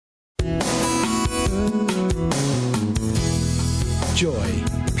joy,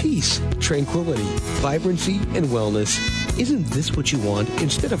 peace, tranquility, vibrancy, and wellness. Isn't this what you want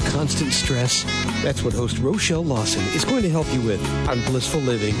instead of constant stress? That's what host Rochelle Lawson is going to help you with on Blissful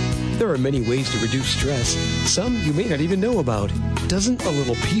Living. There are many ways to reduce stress, some you may not even know about. Doesn't a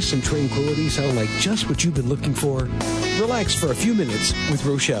little peace and tranquility sound like just what you've been looking for? Relax for a few minutes with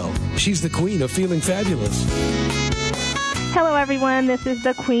Rochelle. She's the queen of feeling fabulous. Hello, everyone. This is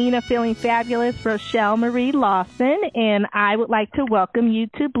the Queen of Feeling Fabulous, Rochelle Marie Lawson, and I would like to welcome you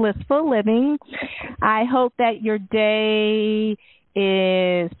to Blissful Living. I hope that your day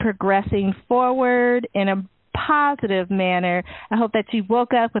is progressing forward in a positive manner. I hope that you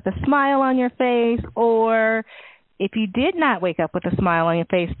woke up with a smile on your face, or if you did not wake up with a smile on your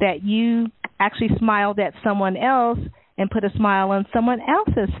face, that you actually smiled at someone else and put a smile on someone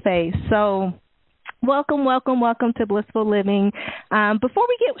else's face. So welcome, welcome, welcome to Blissful Living. Before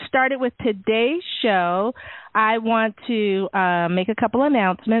we get started with today's show, I want to make a couple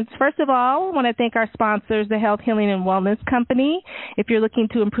announcements. First of all, I want to thank our sponsors, the Health Healing and Wellness Company. If you're looking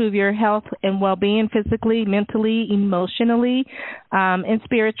to improve your health and well-being physically, mentally, emotionally, and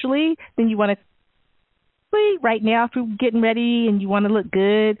spiritually, then you want to right now, if you're getting ready and you want to look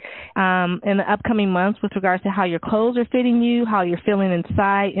good in the upcoming months with regards to how your clothes are fitting you, how you're feeling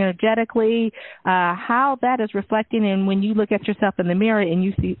inside energetically, how that is reflecting, and when you look at yourself in the mirror and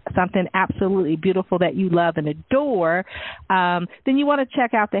you see something absolutely beautiful that you love and adore, then you want to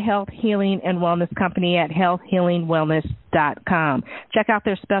check out the Health Healing and Wellness Company at healthhealingwellness.com. Check out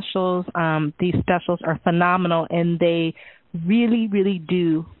their specials. These specials are phenomenal, and they really, really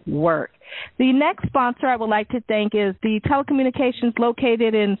do work. The next sponsor I would like to thank is the telecommunications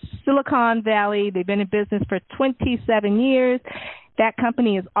located in Silicon Valley. They've been in business for 27 years. That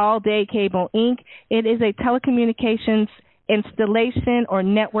company is All Day Cable, Inc. It is a telecommunications installation or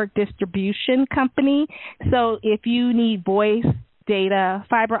network distribution company. So if you need voice, data,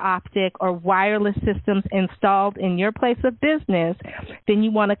 fiber optic, or wireless systems installed in your place of business, then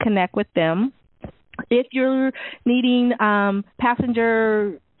you want to connect with them. If you're needing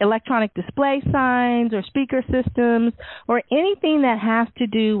passenger electronic display signs or speaker systems or anything that has to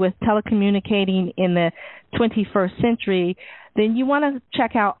do with telecommunicating in the 21st century, then you want to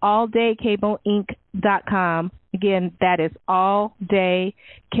check out alldaycableinc.com. Again, that is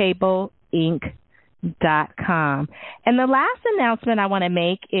alldaycableinc.com. And the last announcement I want to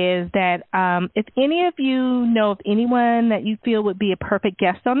make is that if any of you know of anyone that you feel would be a perfect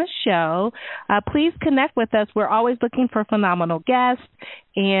guest on the show, please connect with us. We're always looking for phenomenal guests,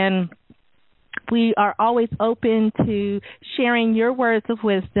 and we are always open to sharing your words of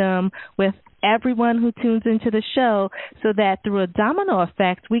wisdom with everyone who tunes into the show, so that through a domino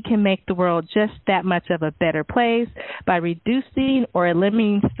effect, we can make the world just that much of a better place by reducing or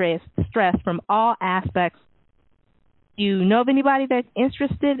eliminating stress from all aspects. You know of anybody that's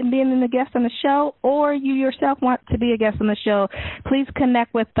interested in being a guest on the show, or you yourself want to be a guest on the show, please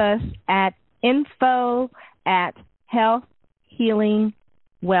connect with us at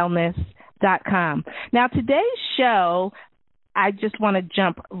info@healthhealingwellness.com. Now, today's show, I just want to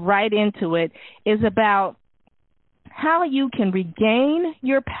jump right into it, is about how you can regain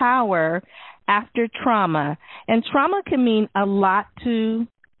your power after trauma. And trauma can mean a lot to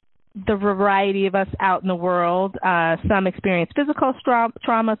the variety of us out in the world. Some experience physical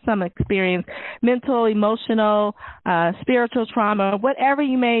trauma, some experience mental, emotional, spiritual trauma. Whatever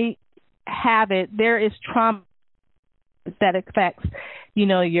you may have it, there is trauma that affects,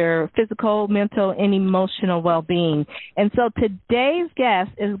 your physical, mental, and emotional well-being. And so today's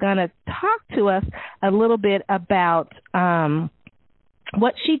guest is going to talk to us a little bit about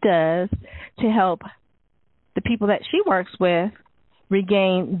what she does to help the people that she works with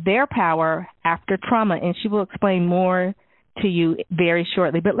regain their power after trauma. And she will explain more to you very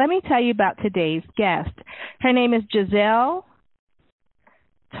shortly. But let me tell you about today's guest. Her name is Giselle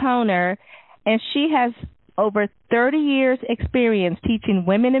Toner, and she has over 30 years experience teaching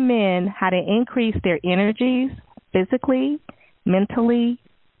women and men how to increase their energies physically, mentally,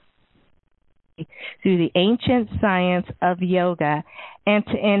 through the ancient science of yoga, and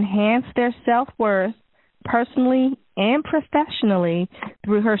to enhance their self-worth personally and professionally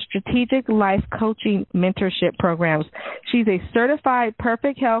through her strategic life coaching mentorship programs. She's a certified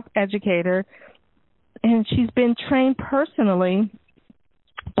perfect health educator, and she's been trained personally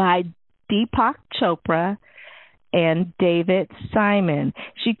by Deepak Chopra and David Simon.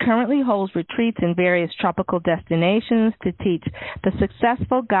 She currently holds retreats in various tropical destinations to teach the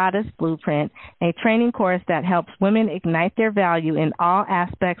Successful Goddess Blueprint, a training course that helps women ignite their value in all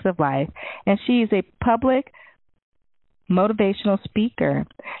aspects of life. And she is a public motivational speaker.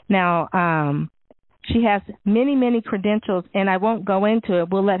 Now, She has many, many credentials, and I won't go into it.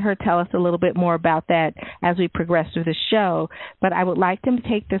 We'll let her tell us a little bit more about that as we progress through the show. But I would like to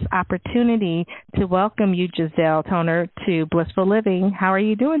take this opportunity to welcome you, Giselle Toner, to Blissful Living. How are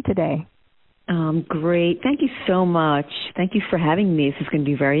you doing today? Great. Thank you so much. Thank you for having me. This is going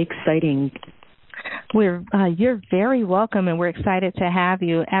to be very exciting. You're very welcome, and we're excited to have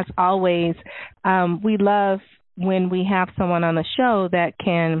you. As always, we love when we have someone on the show that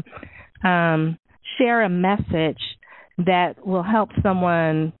can share a message that will help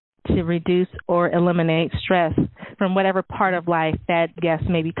someone to reduce or eliminate stress from whatever part of life that guest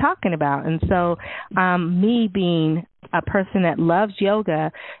may be talking about. And so me being a person that loves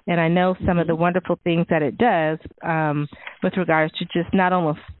yoga, and I know some of the wonderful things that it does with regards to just not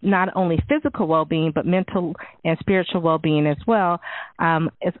only physical well-being, but mental and spiritual well-being as well.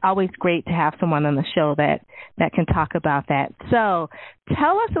 It's always great to have someone on the show that can talk about that. So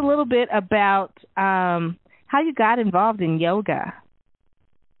tell us a little bit about how you got involved in yoga.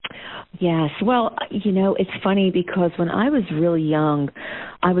 Yes. Well, it's funny because when I was really young,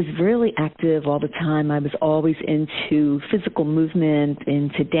 I was really active all the time. I was always into physical movement,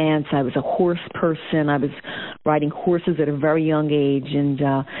 into dance. I was a horse person. I was riding horses at a very young age and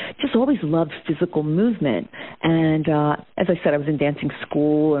just always loved physical movement. And as I said, I was in dancing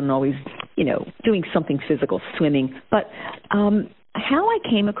school and always, doing something physical, swimming. But how I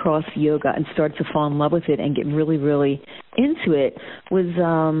came across yoga and started to fall in love with it and get really, really into it was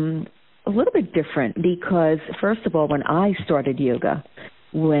a little bit different because, first of all, when I started yoga,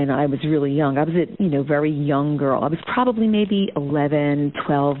 when I was really young, I was a very young girl. I was probably maybe 11,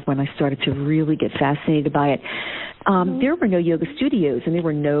 12 when I started to really get fascinated by it. There were no yoga studios and there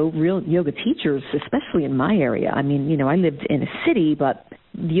were no real yoga teachers, especially in my area. I mean, I lived in a city, but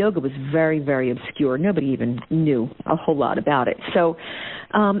yoga was very, very obscure. Nobody even knew a whole lot about it. So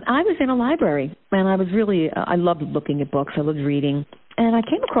I was in a library, and I loved looking at books. I loved reading. And I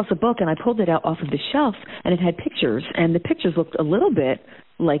came across a book, and I pulled it out off of the shelf, and it had pictures, and the pictures looked a little bit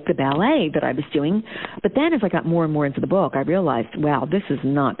like the ballet that I was doing. But then as I got more and more into the book, I realized, wow, this is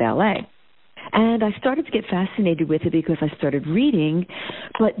not ballet. And I started to get fascinated with it because I started reading.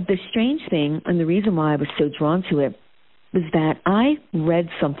 But the strange thing, and the reason why I was so drawn to it, was that I read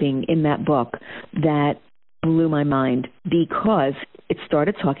something in that book that blew my mind because it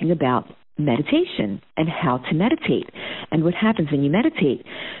started talking about meditation and how to meditate and what happens when you meditate.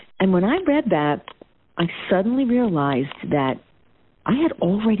 And when I read that, I suddenly realized that I had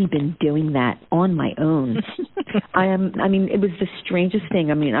already been doing that on my own. It was the strangest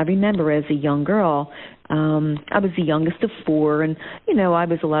thing. I remember as a young girl, I was the youngest of four, and, I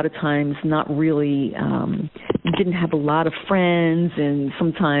was a lot of times not really, didn't have a lot of friends, and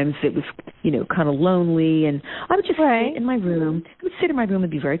sometimes it was, kind of lonely, and I would just sit in my room. I would sit in my room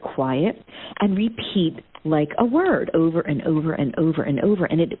and be very quiet and repeat like a word over and over and over and over,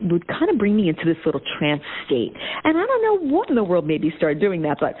 and it would kind of bring me into this little trance state. And I don't know what in the world made me start doing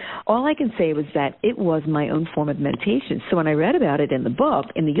that, but all I can say was that it was my own form of meditation. So when I read about it in the book,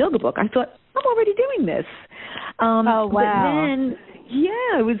 in the yoga book, I thought, I'm already doing this. Oh, wow. But then,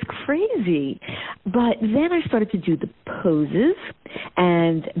 it was crazy. But then I started to do the poses,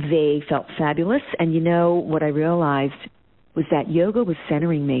 and they felt fabulous. And what I realized was that yoga was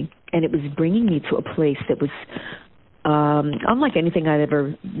centering me, and it was bringing me to a place that was unlike anything I'd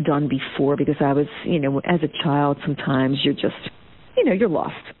ever done before, because I was, as a child, sometimes you're just, you're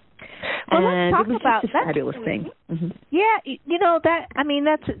lost. Well, and let's talk it was about just a fabulous thing. Mm-hmm. Yeah,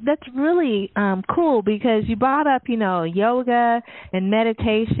 that's really cool, because you brought up, yoga and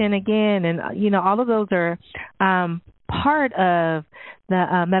meditation again, and all of those are part of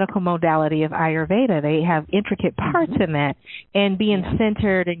the medical modality of Ayurveda. They have intricate parts in that, and being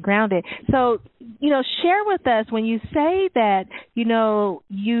centered and grounded. So, share with us when you say that,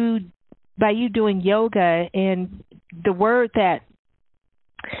 by you doing yoga, and the word that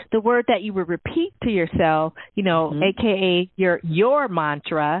you would repeat to yourself, AKA your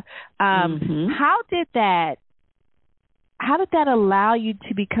mantra. How did that allow you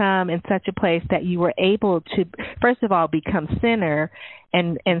to become in such a place that you were able to, first of all, become centered,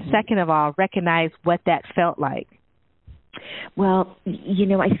 and second of all, recognize what that felt like? Well,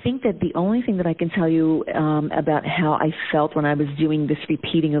 I think that the only thing that I can tell you about how I felt when I was doing this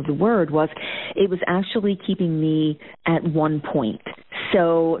repeating of the word was it was actually keeping me at one point.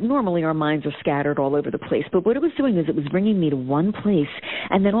 So normally our minds are scattered all over the place, but what it was doing is it was bringing me to one place,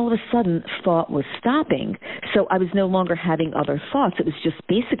 and then all of a sudden thought was stopping. So I was no longer having other thoughts. It was just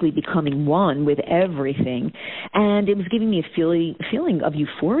basically becoming one with everything, and it was giving me a feeling of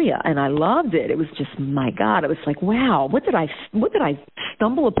euphoria, and I loved it. It was just, my God, it was like, wow, what did I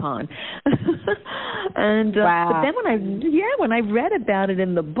stumble upon? And wow. But then when I read about it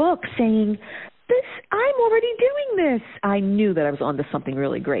in the book, saying, I'm already doing this, I knew that I was onto something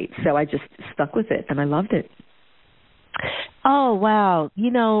really great. So I just stuck with it, and I loved it. Oh wow!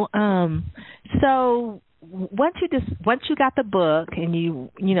 So once you got the book, and you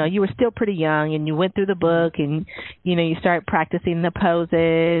were still pretty young, and you went through the book, and you started practicing the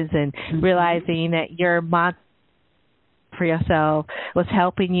poses and realizing that your mantra for yourself was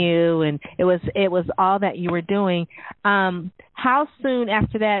helping you, and it was all that you were doing. How soon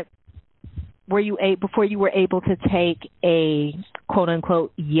after that before you were able to take a quote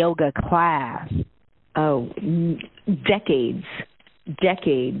unquote yoga class? Oh, decades.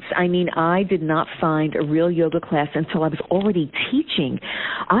 I mean, I did not find a real yoga class until I was already teaching.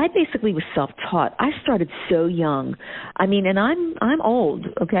 I basically was self-taught. I started so young. I mean, and I'm old,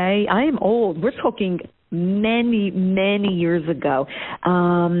 okay? I am old. We're talking many, many years ago.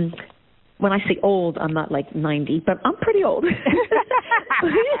 When I say old, I'm not like 90, but I'm pretty old.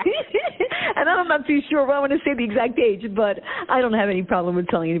 And I'm not too sure I want to say the exact age, but I don't have any problem with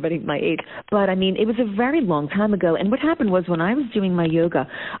telling anybody my age. But, I mean, it was a very long time ago. And what happened was when I was doing my yoga,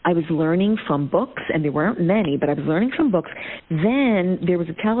 I was learning from books, and there weren't many, but I was learning from books. Then there was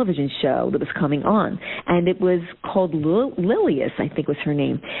a television show that was coming on, and it was called Lilius, I think was her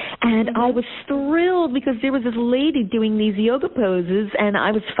name. And I was thrilled because there was this lady doing these yoga poses, and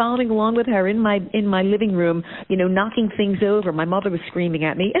I was following along with her in my living room, knocking things over. My mother was screaming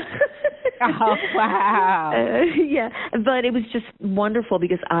at me. Oh, wow. Yeah, but it was just wonderful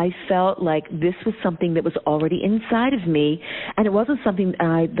because I felt like this was something that was already inside of me, and it wasn't something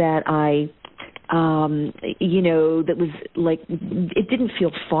that was like, it didn't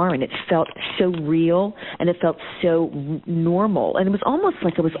feel foreign. It felt so real, and it felt so normal, and it was almost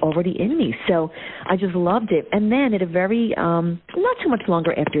like it was already in me. So I just loved it. And then at a very, not too much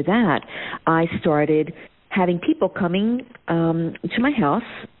longer after that, I started having people coming to my house,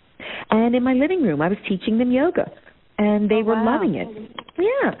 and in my living room, I was teaching them yoga, and they were loving it.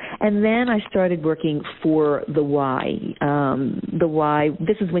 Yeah. And then I started working for the Y. The Y,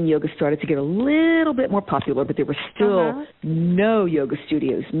 this is when yoga started to get a little bit more popular, but there were still no yoga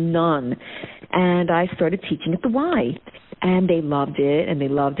studios, none. And I started teaching at the Y. And they loved it, and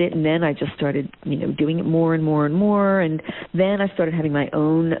then I just started, doing it more and more and more, and then I started having my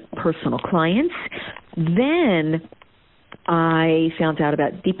own personal clients. Then I found out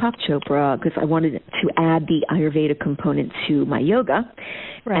about Deepak Chopra because I wanted to add the Ayurveda component to my yoga.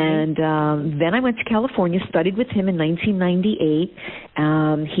 Right. And then I went to California, studied with him in 1998,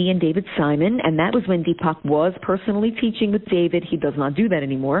 he and David Simon, and that was when Deepak was personally teaching with David. He does not do that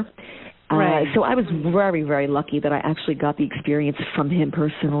anymore. Right. So I was very, very lucky that I actually got the experience from him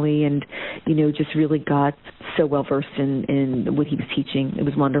personally and, just really got so well-versed in what he was teaching. It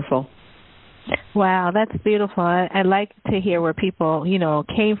was wonderful. Wow, that's beautiful. I like to hear where people,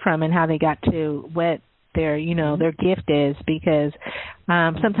 came from and how they got to what their, their gift is, because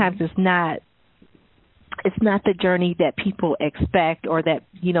sometimes it's not the journey that people expect or that,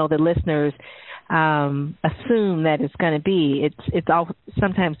 the listeners assume that it's going to be. It's all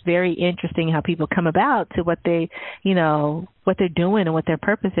sometimes very interesting how people come about to what they, what they're doing and what their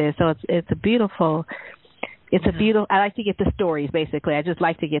purpose is. So it's a beautiful. I like to get the stories, basically. I just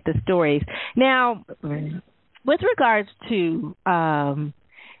like to get the stories. Now, with regards to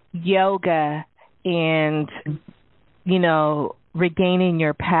yoga and, regaining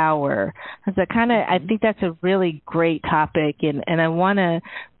your power, I think that's a really great topic, and I want to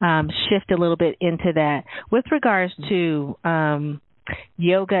shift a little bit into that. With regards to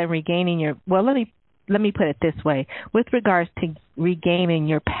yoga and regaining let me put it this way. With regards to regaining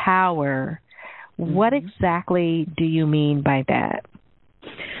your power, what exactly do you mean by that?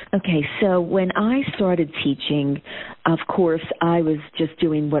 Okay, so when I started teaching, of course, I was just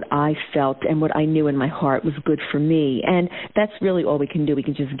doing what I felt and what I knew in my heart was good for me. And that's really all we can do. We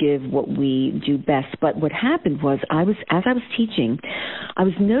can just give what we do best. But what happened was as I was teaching, I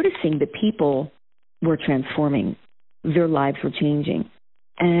was noticing that people were transforming. Their lives were changing.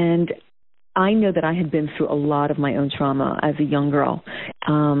 And I know that I had been through a lot of my own trauma as a young girl.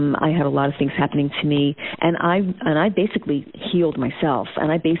 I had a lot of things happening to me, and I basically healed myself,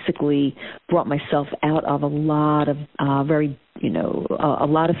 and I basically brought myself out of a lot of a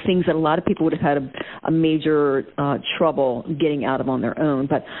lot of things that a lot of people would have had a major trouble getting out of on their own.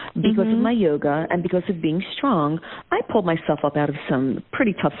 But because of my yoga and because of being strong, I pulled myself up out of some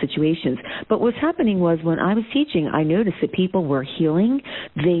pretty tough situations. But what's happening was when I was teaching, I noticed that people were healing.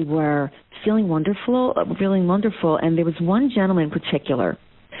 They were feeling wonderful, and there was one gentleman in particular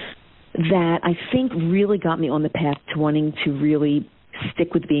that I think really got me on the path to wanting to really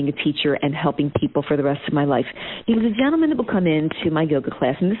stick with being a teacher and helping people for the rest of my life. He was a gentleman that would come into my yoga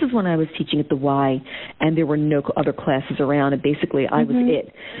class, and this is when I was teaching at the Y, and there were no other classes around, and basically I was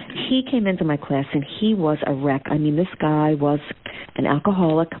it. He came into my class, and he was a wreck. I mean, this guy was an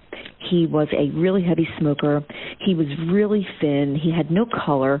alcoholic. He was a really heavy smoker. He was really thin. He had no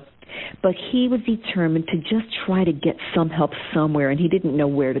color. But he was determined to just try to get some help somewhere, and he didn't know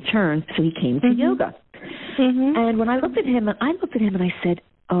where to turn, so he came to yoga. And when I looked at him, and I said,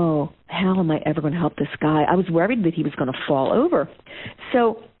 oh, how am I ever going to help this guy? I was worried that he was going to fall over.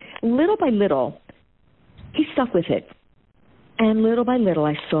 So little by little, he stuck with it. And little by little,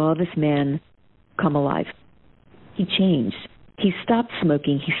 I saw this man come alive. He changed. He stopped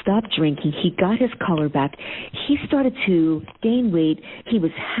smoking. He stopped drinking. He got his color back. He started to gain weight. He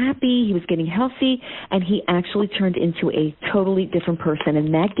was happy. He was getting healthy. And he actually turned into a totally different person.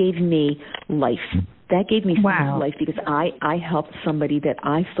 And that gave me life. That gave me life because I helped somebody that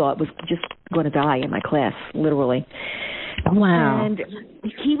I thought was just going to die in my class, literally. Wow. And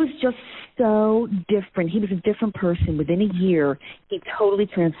he was just so different. He was a different person. Within a year, he totally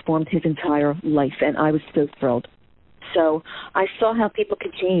transformed his entire life. And I was so thrilled. So I saw how people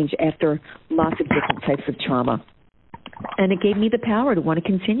could change after lots of different types of trauma. And it gave me the power to want to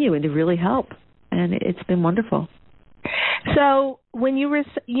continue and to really help. And it's been wonderful. So when you were,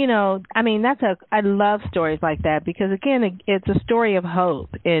 I mean, I love stories like that because, again, it's a story of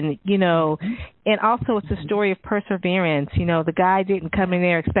hope. And, and also it's a story of perseverance. The guy didn't come in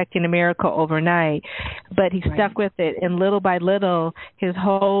there expecting a miracle overnight, but he stuck with it. And little by little, his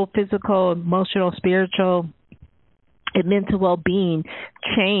whole physical, emotional, spiritual, and mental well-being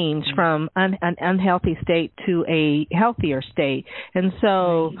changed from an unhealthy state to a healthier state. And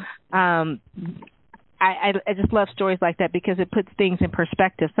so I just love stories like that because it puts things in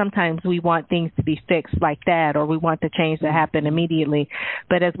perspective. Sometimes we want things to be fixed like that, or we want the change to happen immediately.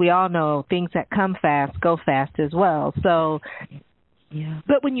 But as we all know, things that come fast go fast as well. So,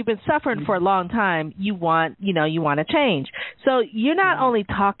 but when you've been suffering for a long time, you want to change. So you're not only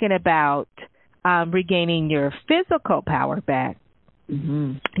talking about regaining your physical power back.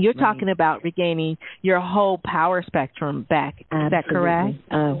 You're talking about regaining your whole power spectrum back. Is that correct?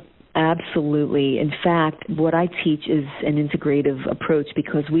 Oh, absolutely. In fact, what I teach is an integrative approach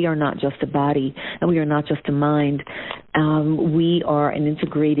because we are not just a body and we are not just a mind. We are an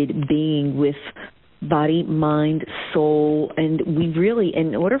integrated being with body, mind, soul, and we really,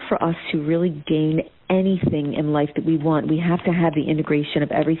 in order for us to really gain anything in life that we want, we have to have the integration of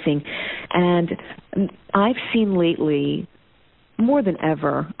everything. And I've seen lately, more than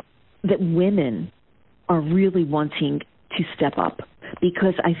ever, that women are really wanting to step up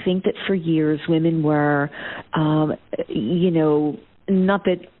because I think that for years women were, not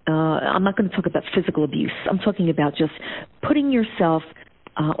that, I'm not going to talk about physical abuse. I'm talking about just putting yourself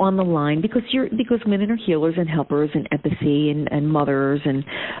on the line because women are healers and helpers and empathy and mothers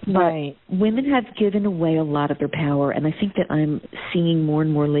but women have given away a lot of their power, and I think that I'm seeing more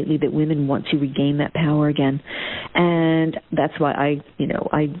and more lately that women want to regain that power again, and that's why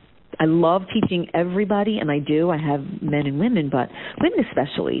I love teaching everybody, and I do. I have men and women, but women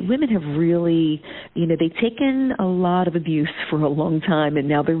especially. Women have really, they've taken a lot of abuse for a long time, and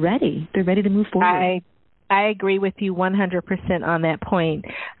now they're ready. They're ready to move forward. I agree with you 100% on that point.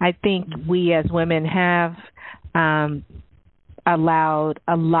 I think we as women have allowed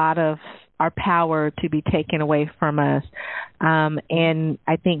a lot of our power to be taken away from us. And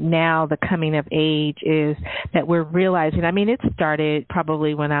I think now the coming of age is that we're realizing, it started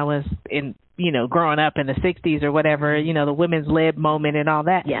probably when I was in, growing up in the 60s or whatever, the women's lib moment and all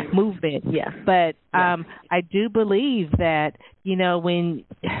that movement. Yeah. But I do believe that,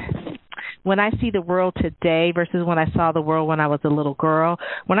 when I see the world today versus when I saw the world when I was a little girl,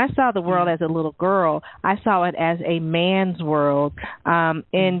 when I saw the world as a little girl, I saw it as a man's world.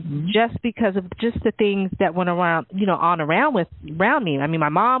 And just because of just the things that went around, around me. My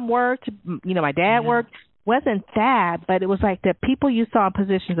mom worked, my dad worked. Wasn't that, but it was like the people you saw in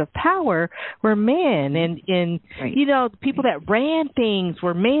positions of power were men, and the people that ran things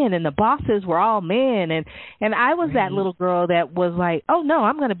were men, and the bosses were all men, and I was that little girl that was like, oh no,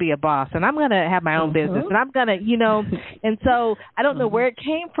 I'm going to be a boss, and I'm going to have my own business, and I'm going to, and so I don't know where it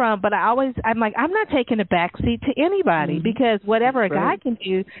came from, but I'm like, I'm not taking a backseat to anybody because whatever a guy can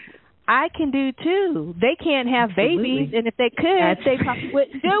do, I can do too. They can't have babies, and if they could, they probably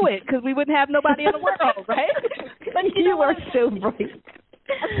wouldn't do it because we wouldn't have nobody in the world, right? But you are so right.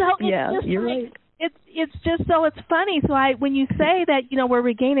 So you're right. It's just so it's funny. So when you say that we're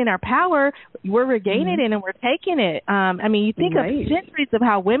regaining our power, we're regaining it and we're taking it. You think of centuries of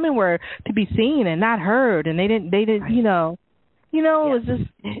how women were to be seen and not heard, and they didn't It was just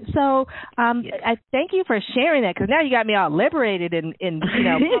so. I thank you for sharing that, because now you got me all liberated and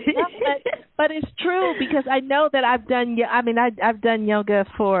but it's true, because I know that I've done. I mean, I've done yoga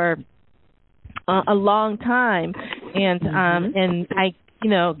for a long time, and I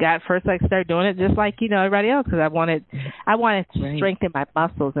got first I started doing it just like everybody else, because I wanted to strengthen my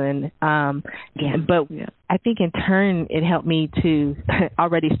muscles, and I think in turn it helped me to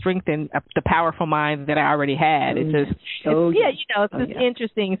already strengthen the powerful mind that I already had. It's just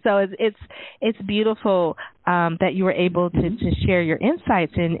interesting. So it's beautiful that you were able to share your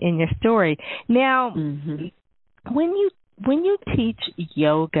insights in your story. Now, when you teach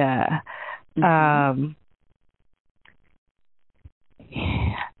yoga,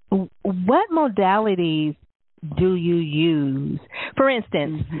 what modalities do you use? For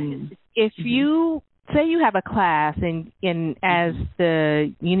instance, if you say you have a class and as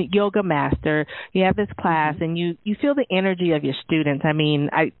the yoga master, you have this class and you feel the energy of your students. I mean,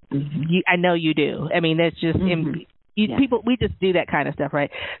 I know you do. I mean, that's just people. We just do that kind of stuff, right?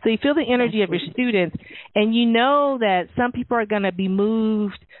 So you feel the energy of your students, and you know that some people are going to be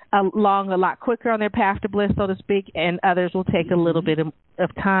moved along a lot quicker on their path to bliss, so to speak, and others will take a little bit of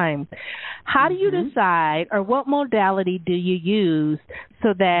time. How do you decide, or what modality do you use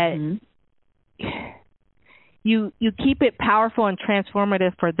so that you keep it powerful and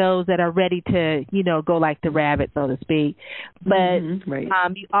transformative for those that are ready to, go like the rabbit, so to speak, but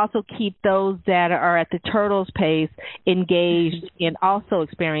you also keep those that are at the turtle's pace engaged in also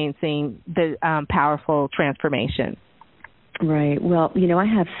experiencing the powerful transformation? Right. Well, I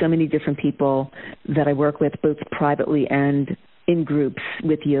have so many different people that I work with, both privately and in groups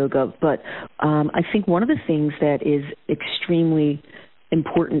with yoga, but I think one of the things that is extremely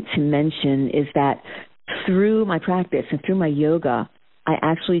important to mention is that through my practice and through my yoga, I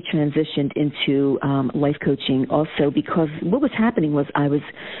actually transitioned into life coaching also, because what was happening was I was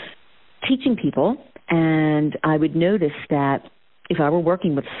teaching people, and I would notice that if I were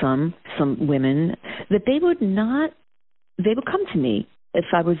working with some women, that they would come to me. If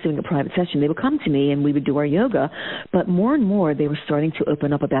I was doing a private session, they would come to me and we would do our yoga. But more and more, they were starting to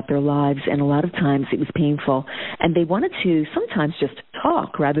open up about their lives, and a lot of times it was painful. And they wanted to sometimes just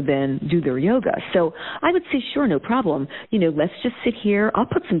talk rather than do their yoga. So I would say, sure, no problem. Let's just sit here. I'll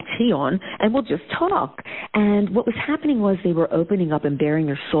put some tea on and we'll just talk. And what was happening was they were opening up and bearing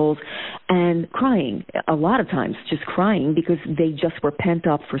their souls and crying, a lot of times just crying, because they just were pent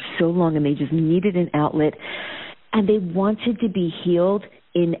up for so long and they just needed an outlet. And they wanted to be healed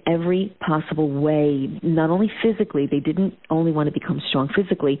in every possible way, not only physically. They didn't only want to become strong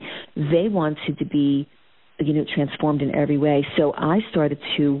physically. They wanted to be, transformed in every way. So I started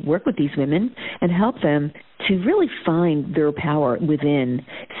to work with these women and help them to really find their power within.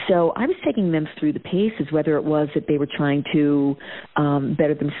 So I was taking them through the paces, whether it was that they were trying to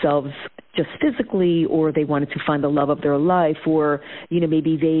better themselves just physically, or they wanted to find the love of their life, or,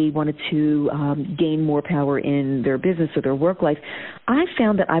 maybe they wanted to gain more power in their business or their work life. I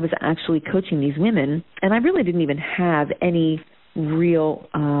found that I was actually coaching these women, and I really didn't even have any real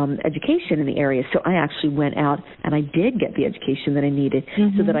education in the area. So I actually went out and I did get the education that I needed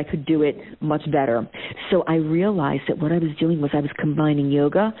so that I could do it much better. So I realized that what I was doing was I was combining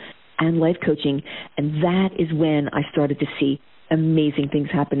yoga and life coaching, and that is when I started to see amazing things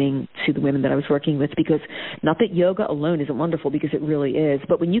happening to the women that I was working with, because not that yoga alone isn't wonderful, because it really is,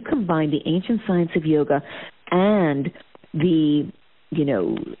 but when you combine the ancient science of yoga and the,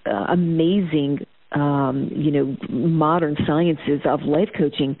 amazing, modern sciences of life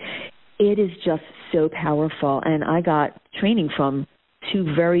coaching, it is just so powerful. And I got training from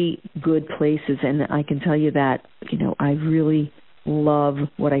two very good places, and I can tell you that, I really love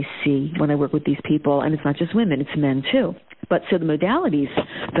what I see when I work with these people, and it's not just women, it's men too. But so the modalities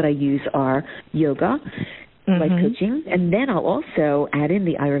that I use are yoga, life coaching, and then I'll also add in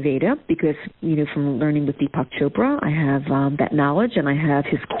the Ayurveda, because, from learning with Deepak Chopra, I have that knowledge, and I have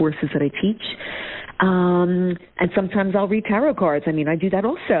his courses that I teach. And sometimes I'll read tarot cards. I do that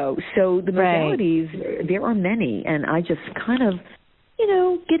also. So the modalities, there are many, and I just kind of,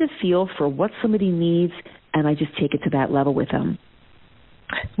 get a feel for what somebody needs, and I just take it to that level with them.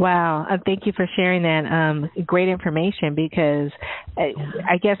 Wow. Thank you for sharing that. Great information, because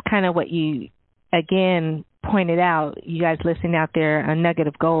I guess kind of what you, again, pointed out, you guys listening out there, a nugget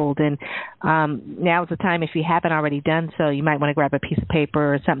of gold. And now is the time, if you haven't already done so, you might want to grab a piece of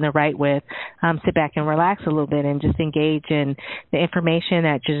paper or something to write with, sit back and relax a little bit and just engage in the information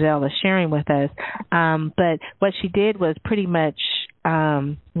that Giselle is sharing with us. But what she did was pretty much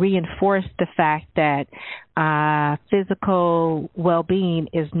reinforce the fact that physical well-being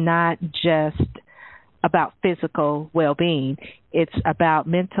is not just about physical well-being. It's about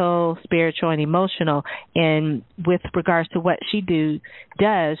mental, spiritual, and emotional. And with regards to what she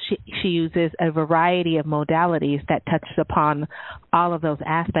she uses a variety of modalities that touches upon all of those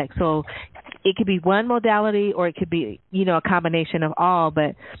aspects. So it could be one modality or it could be, a combination of all.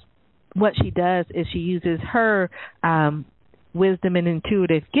 But what she does is she uses her wisdom and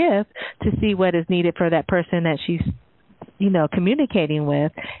intuitive gift to see what is needed for that person that she's, communicating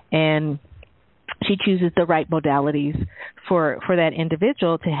with, and she chooses the right modalities for that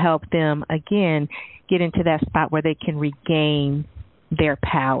individual to help them, again, get into that spot where they can regain their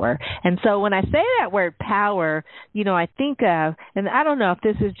power. And so when I say that word power, I think of, and I don't know if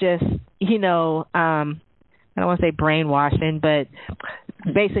this is just, I don't want to say brainwashing, but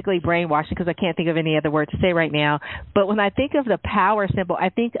basically brainwashing, because I can't think of any other word to say right now. But when I think of the power symbol, I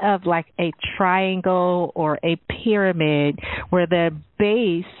think of like a triangle or a pyramid where the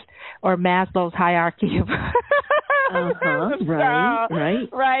base, or Maslow's hierarchy of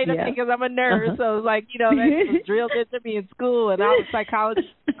right. Yeah. Because I'm a nerd, so it's like, that was drilled into me in school and all the psychology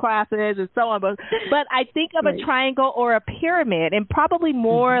classes and so on. But I think of a triangle or a pyramid, and probably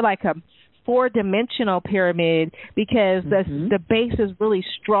more like a 4-dimensional pyramid, because the base is really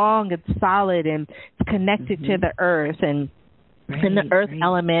strong and solid and connected to the earth and the earth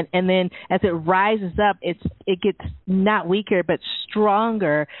element, and then as it rises up, it gets not weaker but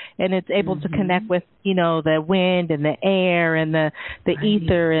stronger, and it's able to connect with the wind and the air and the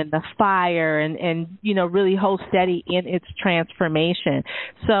ether and the fire, and really hold steady in its transformation.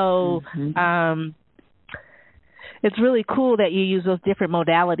 So it's really cool that you use those different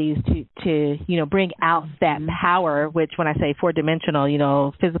modalities to bring out that power, which when I say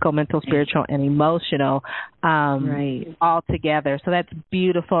 4-dimensional, physical, mental, spiritual, and emotional, all together. So that's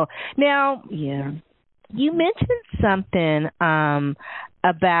beautiful. Now, you mentioned something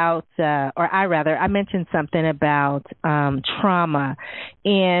about, I mentioned something about trauma.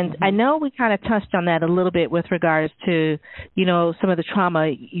 And I know we kind of touched on that a little bit with regards to, some of the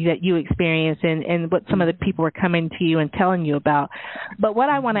trauma that you experienced and what some of the people were coming to you and telling you about. But what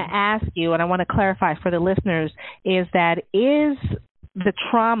I want to ask you, and I want to clarify for the listeners, is that is the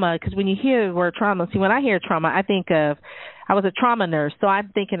trauma, because when you hear the word trauma, when I hear trauma, I was a trauma nurse, so I'm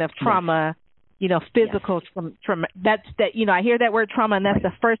thinking of trauma, physical trauma. I hear that word trauma, and that's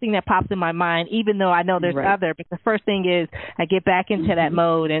the first thing that pops in my mind, even though I know there's other, but the first thing is I get back into that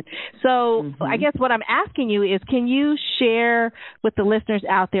mode. And so I guess what I'm asking you is, can you share with the listeners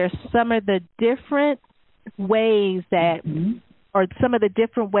out there some of the different ways that, or some of the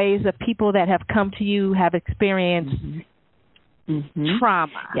different ways that people that have come to you have experienced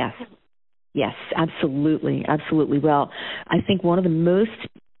trauma? Yes, absolutely. Well, I think one of the most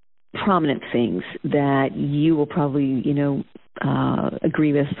prominent things that you will probably,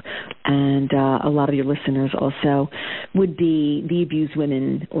 agree with, and a lot of your listeners also, would be the abused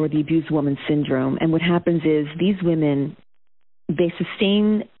women or the abused woman syndrome. And what happens is these women, they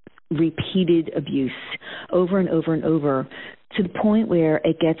sustain repeated abuse over and over and over, to the point where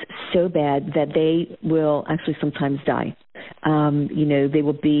it gets so bad that they will actually sometimes die. They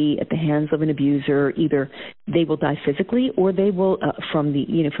will be at the hands of an abuser. Either they will die physically, or they will from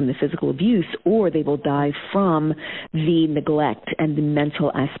the physical abuse, or they will die from the neglect and the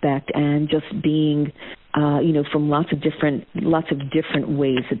mental aspect, and just being from lots of different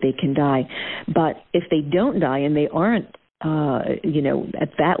ways that they can die. But if they don't die and they aren't at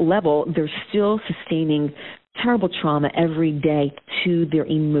that level, they're still sustaining terrible trauma every day to their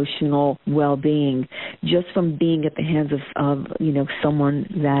emotional well-being, just from being at the hands of someone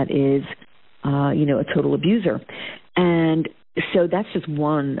that is a total abuser. And so that's just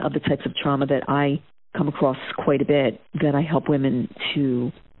one of the types of trauma that I come across quite a bit, that I help women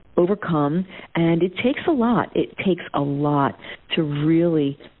to overcome. And it takes a lot. It takes a lot to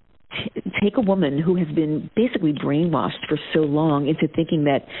really take a woman who has been basically brainwashed for so long into thinking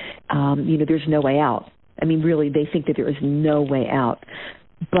that there's no way out. I mean, really, they think that there is no way out.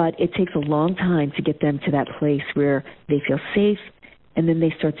 But it takes a long time to get them to that place where they feel safe, and then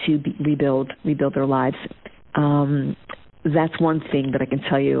they start to rebuild their lives. That's one thing that I can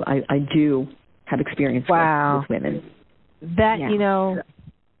tell you I do have experience with women. That,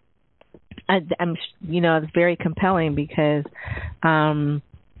 I'm it's very compelling, because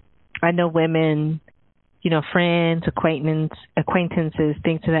I know women, friends, acquaintances,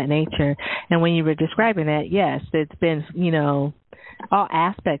 things of that nature. And when you were describing that, yes, it's been,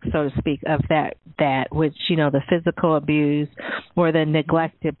 aspects, so to speak, of that which, the physical abuse or the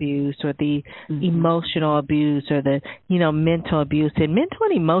neglect abuse or the emotional abuse or the, mental abuse. And mental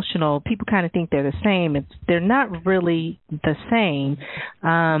and emotional, people kind of think they're the same. They're not really the same.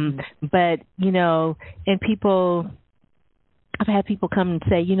 But, and people, I've had people come and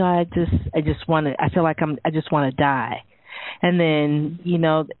say, I just want to die. And then,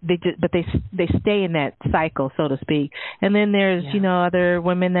 they stay in that cycle, so to speak. And then there's, other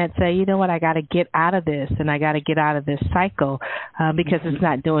women that say, I got to get out of this, and I got to get out of this cycle because it's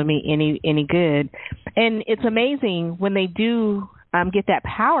not doing me any good. And it's amazing when they do get that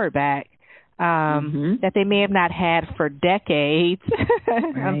power back that they may have not had for decades,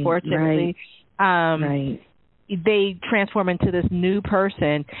 unfortunately. They transform into this new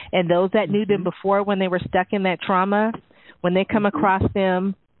person, and those that knew them before when they were stuck in that trauma, when they come across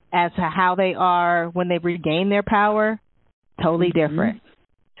them as to how they are when they regain their power, totally different,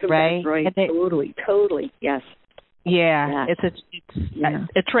 right? Right, totally, yes. Yeah. It's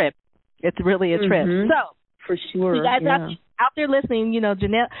a trip. It's really a trip. So, for sure, you guys out there listening,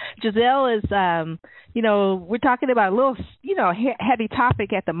 Giselle is, we're talking about a little, heavy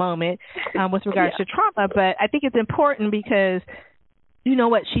topic at the moment with regards to trauma, but I think it's important because,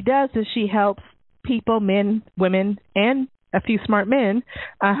 what she does is she helps people, men, women, and a few smart men.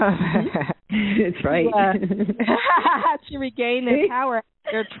 That's right. To regain their power,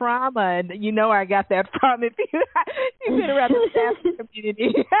 their trauma, and I got that from if you've been around the staff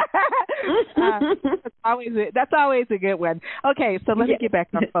community. That's always a good one. Okay, so let me get back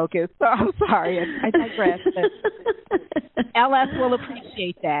on focus. So I'm sorry, I digress. LS will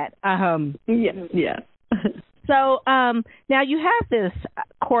appreciate that. Yeah. So now you have this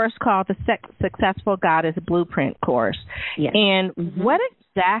course called the Successful Goddess Blueprint course. Yes. And what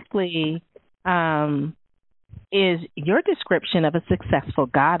exactly is your description of a successful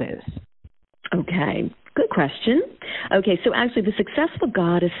goddess? Okay, good question. Okay, so actually the Successful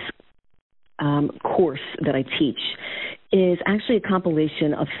Goddess course that I teach is actually a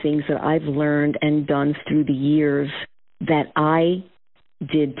compilation of things that I've learned and done through the years that I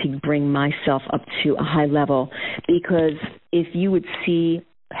did to bring myself up to a high level. Because if you would see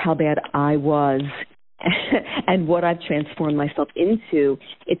how bad I was and what I've transformed myself into,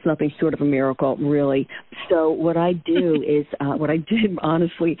 it's nothing short of a miracle, really. So what I do is, what I did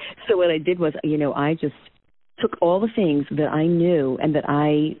was, I just took all the things that I knew and that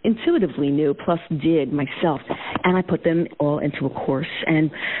I intuitively knew, plus did myself, and I put them all into a course.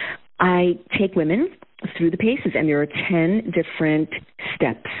 And I take women through the paces, and there are 10 different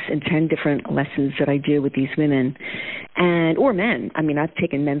steps and 10 different lessons that I do with these women or men. I mean, I've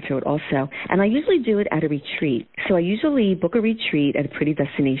taken men through it also. And I usually do it at a retreat. So I usually book a retreat at a pretty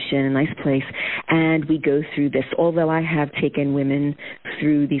destination, a nice place, and we go through this, although I have taken women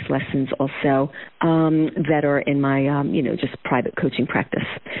through these lessons also that are in my, just private coaching practice.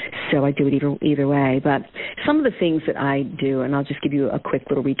 So I do it either way. But some of the things that I do, and I'll just give you a quick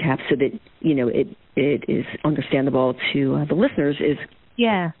little recap so that, it is understandable to the listeners is,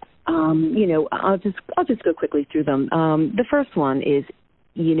 I'll just go quickly through them. The first one is,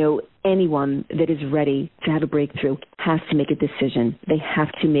 anyone that is ready to have a breakthrough has to make a decision. They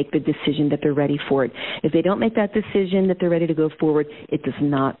have to make the decision that they're ready for it. If they don't make that decision that they're ready to go forward, it does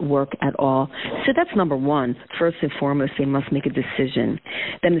not work at all. So that's number one. First and foremost, they must make a decision.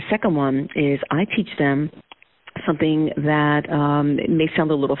 Then the second one is I teach them something that may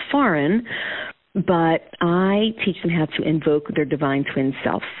sound a little foreign, but I teach them how to invoke their divine twin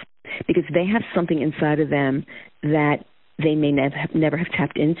self, because they have something inside of them that they may never have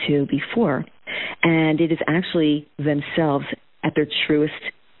tapped into before. And it is actually themselves at their truest,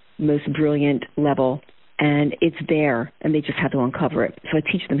 most brilliant level. And it's there, and they just have to uncover it. So I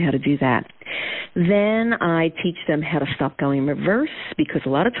teach them how to do that. Then I teach them how to stop going in reverse, because a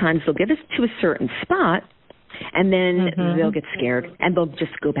lot of times they'll get us to a certain spot, and then they'll get scared, and they'll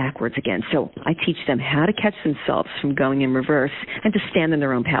just go backwards again. So I teach them how to catch themselves from going in reverse and to stand in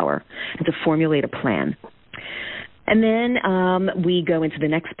their own power and to formulate a plan. And then we go into the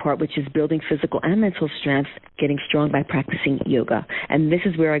next part, which is building physical and mental strength, getting strong by practicing yoga. And this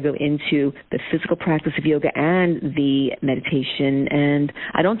is where I go into the physical practice of yoga and the meditation. And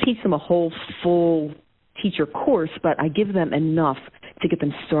I don't teach them a whole full teacher course, but I give them enough to get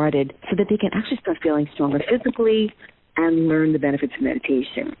them started so that they can actually start feeling stronger physically and learn the benefits of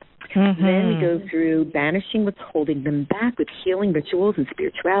meditation. Then we go through banishing what's holding them back with healing rituals and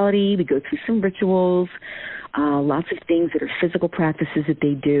spirituality. We go through some rituals, lots of things that are physical practices that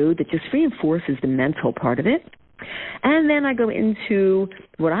they do that just reinforces the mental part of it. And then I go into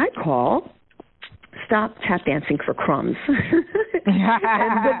what I call stop tap dancing for crumbs. and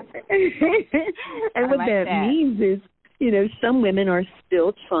what that means is, some women are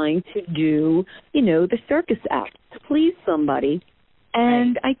still trying to do, the circus act to please somebody.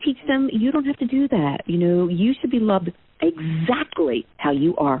 And I teach them, you don't have to do that. You should be loved exactly how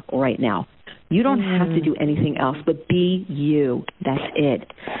you are right now. You don't have to do anything else but be you. That's it.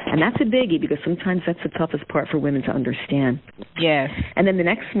 And that's a biggie because sometimes that's the toughest part for women to understand. Yes. And then the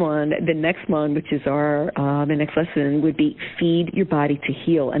next one, which is the next lesson, would be feed your body to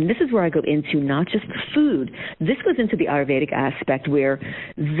heal. And this is where I go into not just the food. This goes into the Ayurvedic aspect where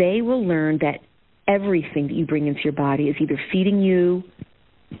they will learn that everything that you bring into your body is either feeding you,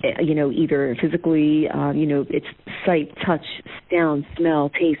 either physically, it's sight, touch, sound, smell,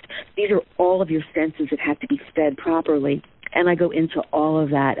 taste. These are all of your senses that have to be fed properly. And I go into all of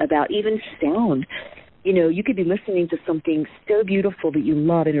that about even sound. You could be listening to something so beautiful that you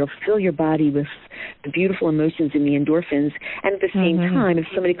love, and it'll fill your body with the beautiful emotions and the endorphins. And at the same time, if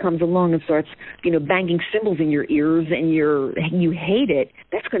somebody comes along and starts, banging cymbals in your ears and you hate it,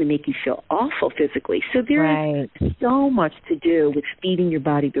 that's going to make you feel awful physically. So there is so much to do with feeding your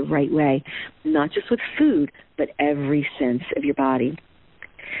body the right way, not just with food, but every sense of your body.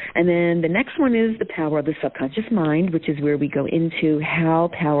 And then the next one is the power of the subconscious mind, which is where we go into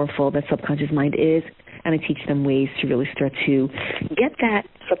how powerful that subconscious mind is. And I teach them ways to really start to get that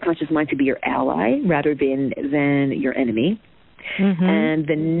subconscious mind to be your ally rather than your enemy. And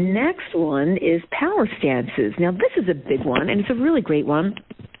the next one is power stances. Now, this is a big one, and it's a really great one.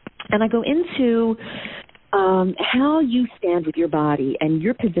 And I go into how you stand with your body, and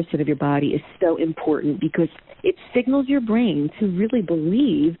your position of your body is so important because it signals your brain to really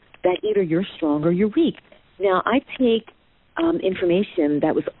believe that either you're strong or you're weak. Now, I take information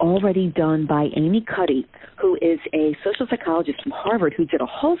that was already done by Amy Cuddy, who is a social psychologist from Harvard who did a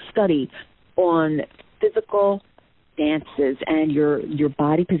whole study on physical dances and your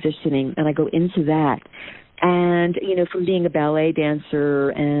body positioning, and I go into that. And, from being a ballet dancer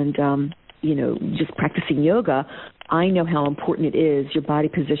and, just practicing yoga, I know how important it is. Your body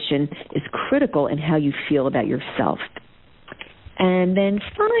position is critical in how you feel about yourself. And then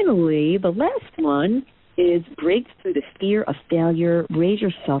finally, the last one is break through the fear of failure, raise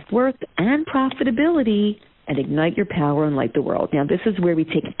your self-worth and profitability, and ignite your power and light the world. Now, this is where we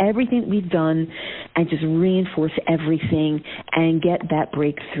take everything that we've done and just reinforce everything and get that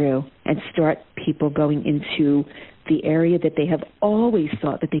breakthrough and start people going into the area that they have always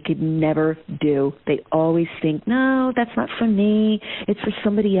thought that they could never do. They always think, no, that's not for me. It's for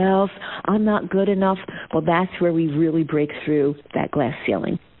somebody else. I'm not good enough. Well, that's where we really break through that glass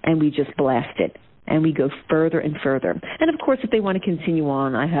ceiling, and we just blast it. And we go further and further. And, of course, if they want to continue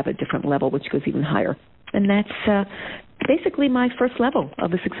on, I have a different level, which goes even higher. And that's basically my first level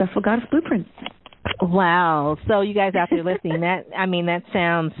of the Successful Goddess Blueprint. Wow. So you guys out there listening, that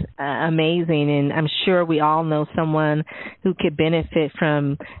sounds amazing. And I'm sure we all know someone who could benefit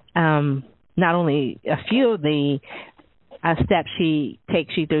from not only a few of the steps she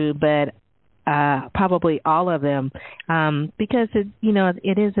takes you through, but probably all of them, because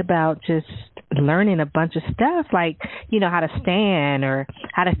it is about just learning a bunch of stuff like how to stand or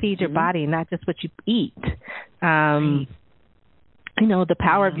how to feed your body, not just what you eat. The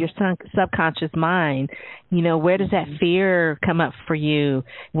power of your subconscious mind. Where does that fear come up for you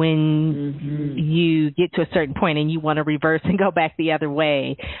when you get to a certain point and you want to reverse and go back the other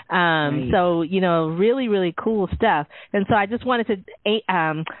way? So, really, really cool stuff. And so I just wanted to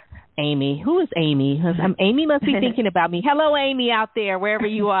Amy. Who is Amy? Amy must be thinking about me. Hello, Amy, out there, wherever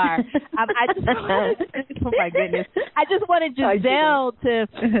you are. Oh my goodness! I just wanted Giselle to,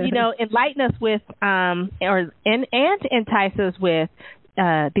 enlighten us with, and to entice us with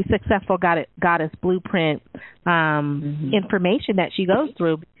the Successful Goddess Blueprint information that she goes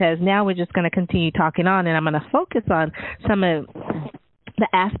through. Because now we're just going to continue talking on, and I'm going to focus on some of the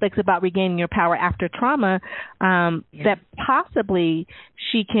aspects about regaining your power after trauma that possibly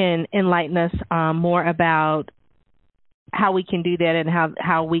she can enlighten us more about how we can do that and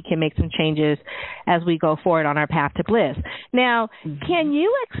how we can make some changes as we go forward on our path to bliss. Now, can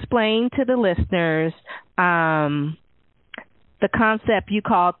you explain to the listeners the concept you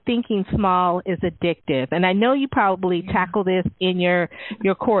call thinking small is addictive? And I know you probably tackle this in your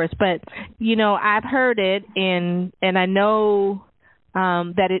course, but, I've heard it and I know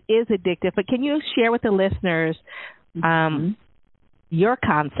that it is addictive, but can you share with the listeners your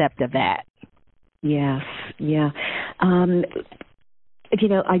concept of that? Yes, yeah.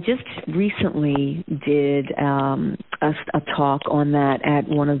 I just recently did a talk on that at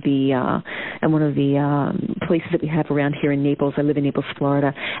one of the places that we have around here in Naples. I live in Naples,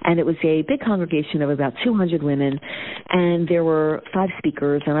 Florida, and it was a big congregation of about 200 women, and there were 5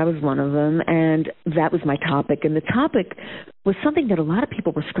 speakers, and I was one of them, and that was my topic. And the topic was something that a lot of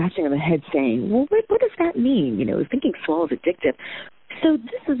people were scratching their head saying, well, what does that mean? Thinking small is addictive. So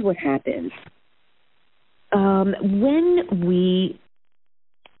this is what happens. When we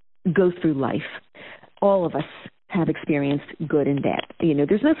go through life, all of us have experienced good and bad.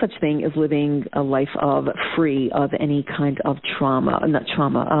 There's no such thing as living a life free of any kind of trauma,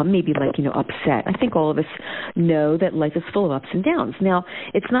 maybe upset. I think all of us know that life is full of ups and downs. Now,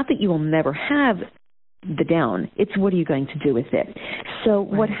 it's not that you will never have the down. It's what are you going to do with it? So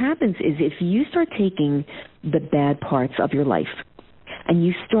what happens is if you start taking the bad parts of your life and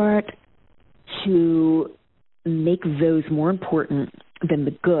you start to make those more important than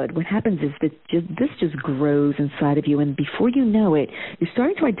the good, what happens is that this just grows inside of you, and before you know it, you're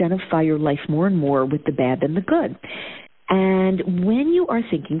starting to identify your life more and more with the bad than the good. And when you are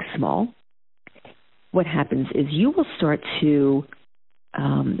thinking small, what happens is you will start to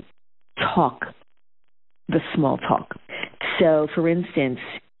talk the small talk. So, for instance,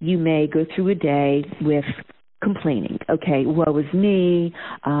 you may go through a day with complaining. Okay, woe is me.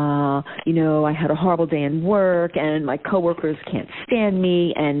 I had a horrible day in work, and my coworkers can't stand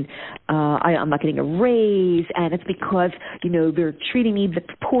me, and I'm not getting a raise, and it's because they're treating me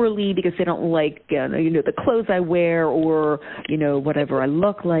poorly because they don't like the clothes I wear or whatever I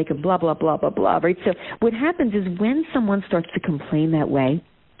look like, and blah blah blah blah blah. Right. So what happens is when someone starts to complain that way,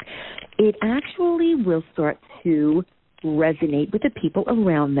 it actually will start to resonate with the people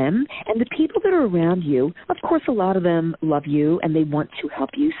around them, and the people that are around you, of course, a lot of them love you and they want to help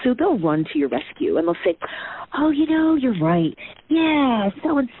you, so they'll run to your rescue and they'll say, oh, you're right. Yeah,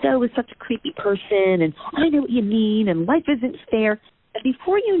 so-and-so is such a creepy person, and I know what you mean, and life isn't fair. And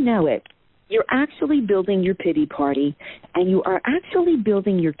before you know it, you're actually building your pity party, and you are actually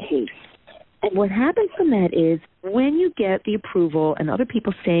building your case. And what happens from that is when you get the approval and other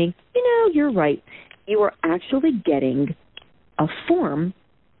people saying, you're right, you are actually getting a form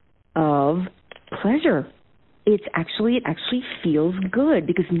of pleasure. It actually feels good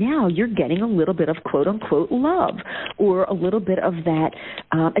because now you're getting a little bit of quote-unquote love or a little bit of that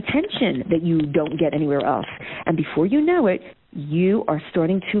attention that you don't get anywhere else. And before you know it, you are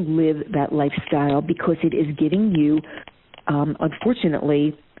starting to live that lifestyle because it is giving you,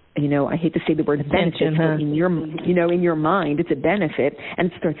 unfortunately, I hate to say the word benefit, but in your mind, it's a benefit, and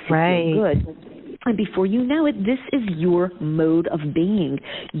it starts to feel good. And before you know it, this is your mode of being.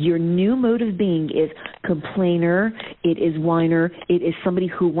 Your new mode of being is complainer, it is whiner, it is somebody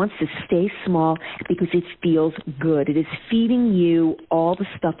who wants to stay small because it feels good. It is feeding you all the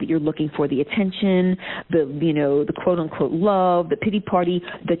stuff that you're looking for, the attention, the quote-unquote love, the pity party,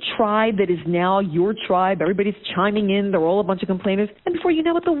 the tribe that is now your tribe. Everybody's chiming in. They're all a bunch of complainers. And before you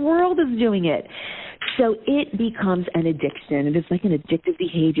know it, the world is doing it. So it becomes an addiction. It is like an addictive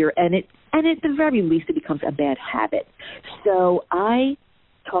behavior, and at the very least, it becomes a bad habit. So I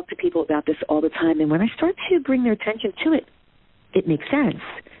talk to people about this all the time, and when I start to bring their attention to it, it makes sense.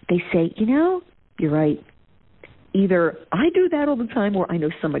 They say, you're right. Either I do that all the time, or I know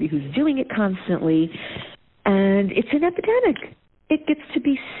somebody who's doing it constantly, and it's an epidemic. It gets to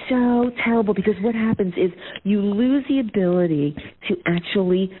be so terrible because what happens is you lose the ability to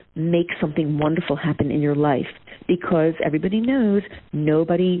actually make something wonderful happen in your life because everybody knows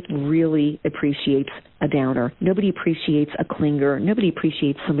nobody really appreciates a downer. Nobody appreciates a clinger. Nobody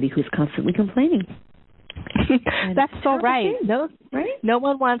appreciates somebody who's constantly complaining. That's so right. No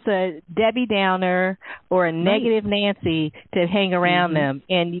one wants a Debbie Downer or a negative Nancy to hang around them.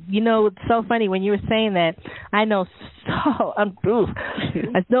 And, it's so funny when you were saying that. I know I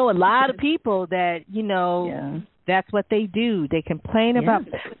know a lot of people that, that's what they do. They complain about,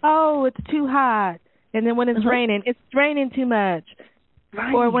 it's too hot. And then when it's raining too much.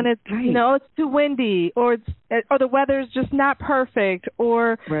 Right, or when it's it's too windy, or the weather's just not perfect,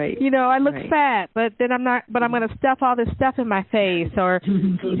 or I look fat, but then I'm not. But I'm going to stuff all this stuff in my face, or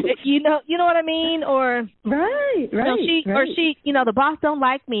you know what I mean, or or she, the boss don't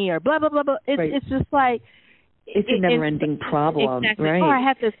like me, or blah blah blah blah. It's just like it's a never-ending problem, exactly. right? Or I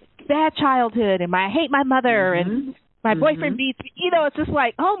had this bad childhood, and I hate my mother, and my boyfriend beats me. It's just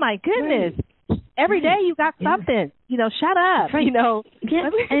like, oh my goodness. Right. Every day you got something, shut up, right. Yeah.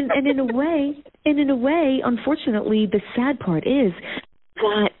 And in a way, unfortunately, the sad part is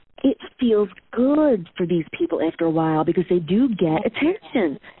that it feels good for these people after a while because they do get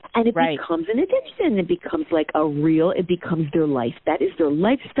attention. And it becomes an addiction. It becomes it becomes their life. That is their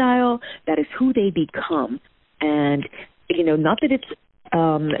lifestyle. That is who they become. And, not that it's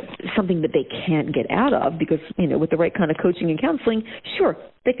something that they can't get out of, because, with the right kind of coaching and counseling, sure,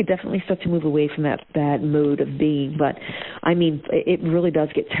 they could definitely start to move away from that mode of being. But, it really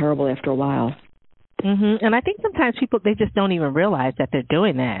does get terrible after a while. Mm-hmm. And I think sometimes people, they just don't even realize that they're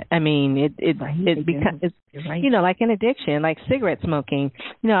doing that. It becomes, like an addiction, like cigarette smoking.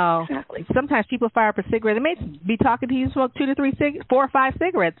 Exactly. Sometimes people fire up a cigarette. They may be talking to you, smoke 2 to 3, 4 or 5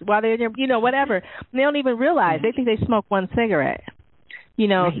 cigarettes while they're in your, whatever. And they don't even realize. They think they smoke one cigarette.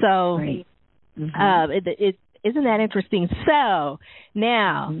 So isn't that interesting? So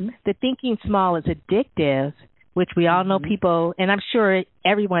now the thinking small is addictive, which we all know people, and I'm sure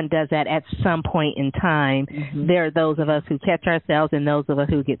everyone does that at some point in time. There are those of us who catch ourselves and those of us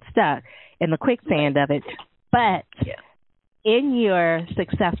who get stuck in the quicksand of it. But in your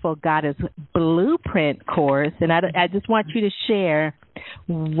Successful Goddess Blueprint course, and I just want you to share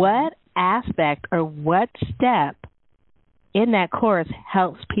what aspect or what step in that course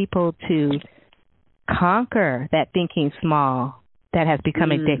helps people to conquer that thinking small that has become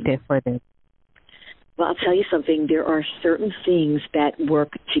addictive for them. Well, I'll tell you something. There are certain things that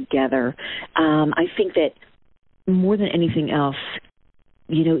work together. I think that more than anything else,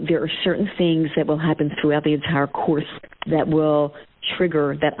 there are certain things that will happen throughout the entire course that will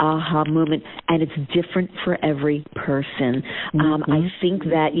trigger that aha moment, and it's different for every person. I think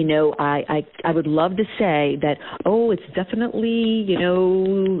that, I would love to say that, it's definitely,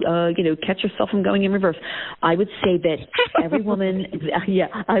 catch yourself from going in reverse. I would say that every woman,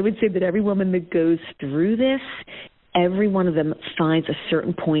 every woman that goes through this, every one of them finds a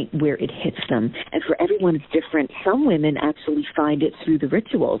certain point where it hits them. And for everyone, it's different. Some women actually find it through the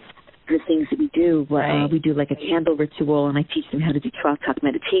rituals. The things that we do. We do like a candle ritual, and I teach them how to do Talk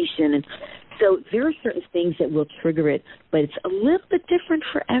meditation. And so there are certain things that will trigger it, but it's a little bit different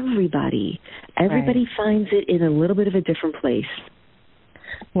for everybody. Everybody finds it in a little bit of a different place.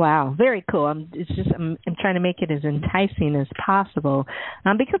 Wow, very cool. I'm trying to make it as enticing as possible,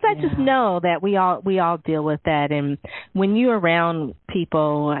 because I just know that we all deal with that. And when you're around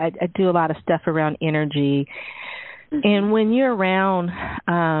people, I do a lot of stuff around energy, and when you're around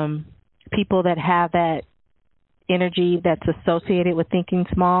people that have that energy that's associated with thinking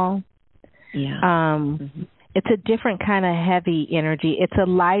small, it's a different kind of heavy energy. It's a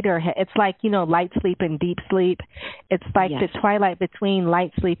lighter, it's like, light sleep and deep sleep. It's like the twilight between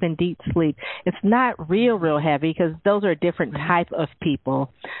light sleep and deep sleep. It's not real heavy, because those are a different type of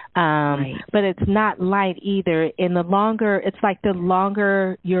people. But it's not light either. And it's like the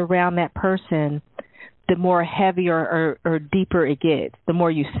longer you're around that person, the more heavier or deeper it gets, the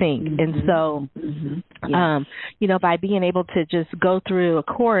more you sink. And so, by being able to just go through a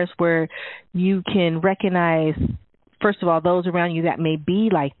course where you can recognize, first of all, those around you that may be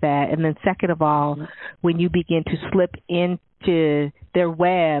like that, and then second of all, when you begin to slip into their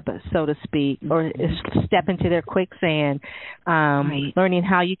web, so to speak, or step into their quicksand, learning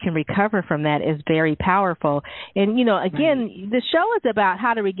how you can recover from that is very powerful. And, again, the show is about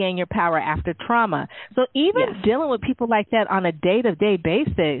how to regain your power after trauma. So even dealing with people like that on a day-to-day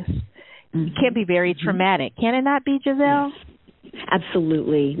basis can be very traumatic. Can it not be, Giselle? Yes.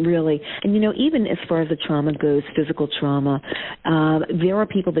 Absolutely, really. And, even as far as the trauma goes, physical trauma, there are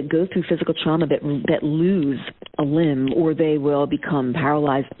people that go through physical trauma that lose a limb, or they will become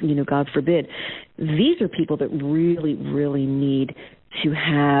paralyzed, God forbid. These are people that really, really need to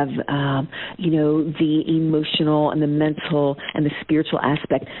have, the emotional and the mental and the spiritual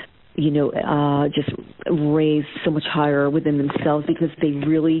aspect, just raised so much higher within themselves, because they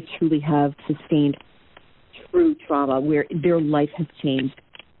really, truly have sustained true trauma where their life has changed,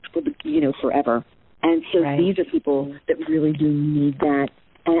 forever. And so these are people that really do need that.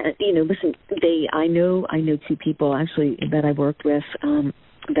 And, listen, I know 2 people actually that I worked with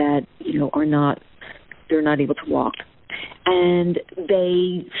that, they're not able to walk. And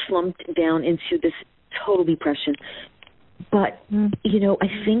they slumped down into this total depression. But, I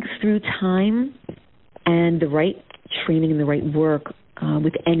think through time and the right training and the right work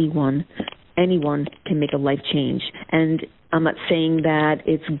with anyone can make a life change. And I'm not saying that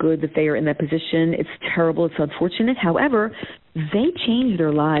it's good that they are in that position. It's terrible. It's unfortunate. However, they change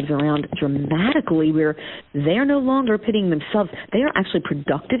their lives around dramatically, where they are no longer pitting themselves. They are actually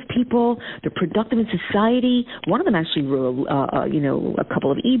productive people. They're productive in society. One of them actually wrote, a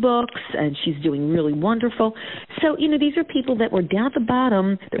couple of ebooks, and she's doing really wonderful. So, these are people that were down at the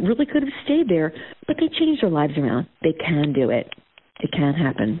bottom that really could have stayed there, but they changed their lives around. They can do it. It can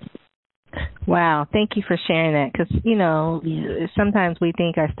happen. Wow. Thank you for sharing that because, sometimes we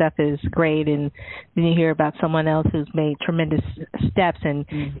think our stuff is great and then you hear about someone else who's made tremendous steps and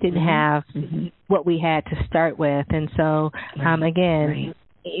didn't have what we had to start with. And so,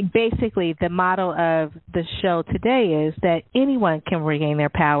 basically the motto of the show today is that anyone can regain their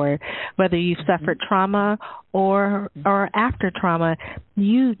power, whether you've suffered trauma or after trauma,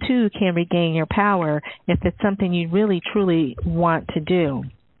 you too can regain your power if it's something you really, truly want to do.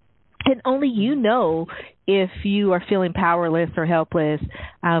 And only you know if you are feeling powerless or helpless.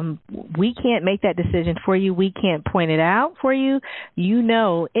 We can't make that decision for you. We can't point it out for you. You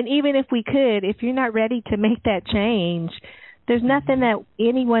know. And even if we could, if you're not ready to make that change, there's nothing that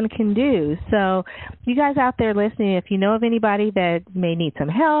anyone can do. So you guys out there listening, if you know of anybody that may need some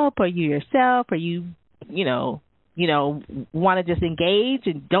help or you yourself or you want to just engage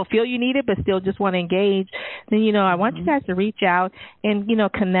and don't feel you need it but still just want to engage, then, I want you guys to reach out and,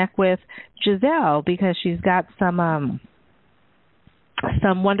 connect with Giselle because she's got some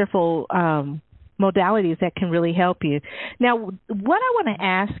wonderful modalities that can really help you. Now, what I want to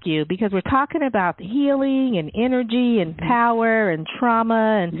ask you, because we're talking about healing and energy and power and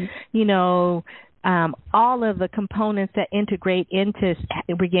trauma and, all of the components that integrate into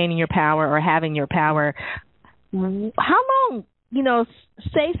regaining your power or having your power, how long,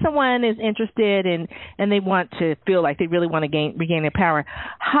 say someone is interested and they want to feel like they really want to regain their power,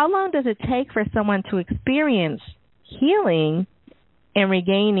 how long does it take for someone to experience healing and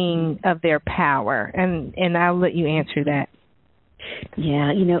regaining of their power? And I'll let you answer that.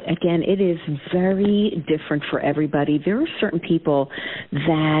 Yeah, again, it is very different for everybody. There are certain people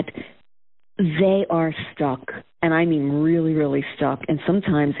that they are stuck, and I mean really, really stuck. And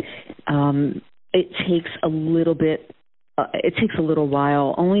sometimes it takes a little bit. It takes a little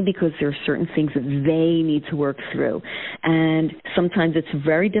while, only because there are certain things that they need to work through. And sometimes it's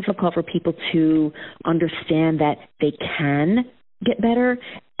very difficult for people to understand that they can get better,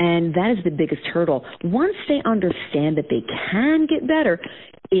 and that is the biggest hurdle. Once they understand that they can get better,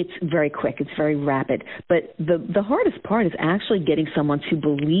 it's very quick, it's very rapid. But the hardest part is actually getting someone to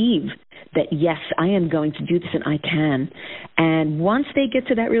believe that, yes, I am going to do this and I can. And once they get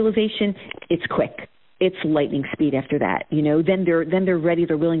to that realization, it's quick. It's lightning speed after that. Then they're ready,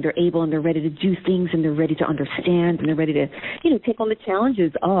 they're willing, they're able, and they're ready to do things, and they're ready to understand, and they're ready to, take on the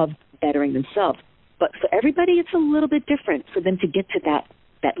challenges of bettering themselves. But for everybody, it's a little bit different for them to get to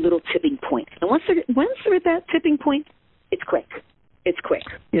that little tipping point. And once they're at that tipping point, it's quick. It's quick.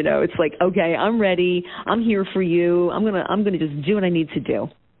 It's like, okay, I'm ready. I'm here for you. I'm gonna just do what I need to do.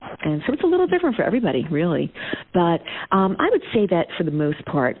 And so it's a little different for everybody, really. But I would say that for the most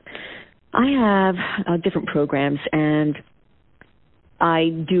part, I have different programs, and I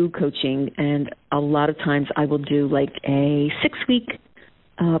do coaching, and a lot of times I will do like a 6-week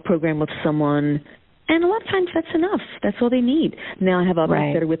program with someone. And a lot of times that's enough. That's all they need. Now I have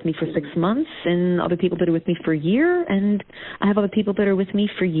others that are with me for 6 months, and other people that are with me for a year, and I have other people that are with me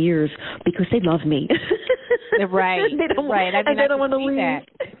for years because they love me. Right. They don't want to leave. That.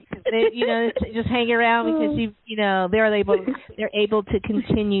 They, just hang around because they're able to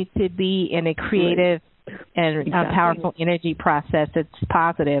continue to be in a creative and powerful energy process that's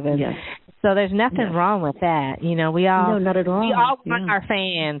positive. And so there's nothing wrong with that. We all not at all. We all want our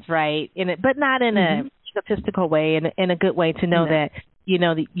fans, right? But not in a sophistical way, in a good way to know that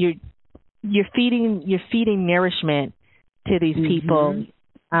you're feeding nourishment to these people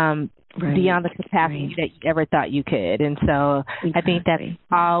beyond the capacity that you ever thought you could. And so I think that's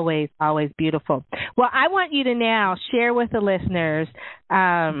always, always beautiful. Well, I want you to now share with the listeners,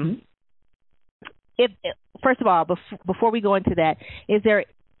 if first of all, before we go into that, is there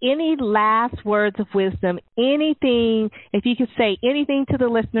any last words of wisdom, anything, if you could say anything to the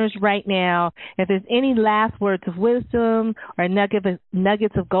listeners right now, if there's any last words of wisdom or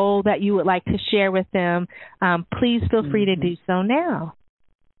nuggets of gold that you would like to share with them, please feel free to do so now.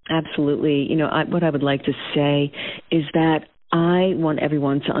 Absolutely. What I would like to say is that I want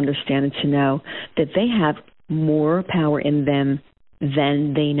everyone to understand and to know that they have more power in them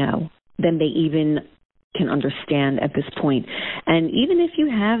than they know, than they even can understand at this point. And even if you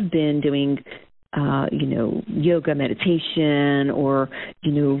have been doing, yoga, meditation, or,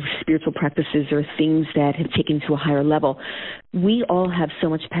 spiritual practices or things that have taken to a higher level, we all have so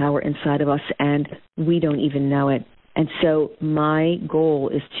much power inside of us, and we don't even know it. And so my goal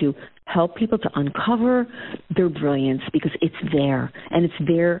is to help people to uncover their brilliance, because it's there, and it's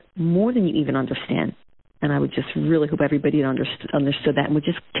there more than you even understand. And I would just really hope everybody understood that and would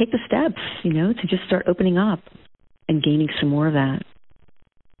just take the steps, to just start opening up and gaining some more of that.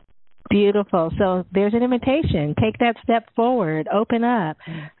 Beautiful. So there's an invitation. Take that step forward. Open up.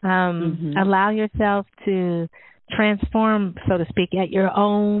 Allow yourself to transform, so to speak, at your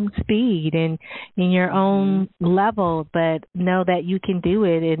own speed and in your own level, but know that you can do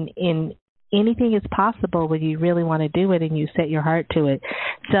it in anything is possible when you really want to do it and you set your heart to it.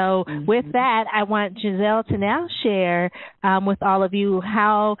 So with that, I want Giselle to now share with all of you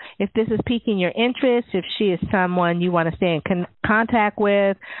how, if this is piquing your interest, if she is someone you want to stay in contact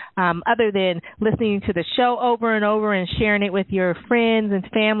with, other than listening to the show over and over and sharing it with your friends and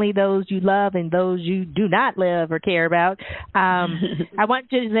family, those you love and those you do not love or care about. I want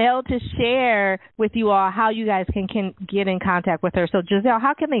Giselle to share with you all how you guys can get in contact with her. So Giselle,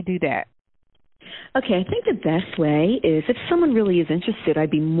 how can they do that? Okay, I think the best way is if someone really is interested,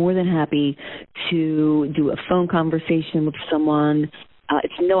 I'd be more than happy to do a phone conversation with someone.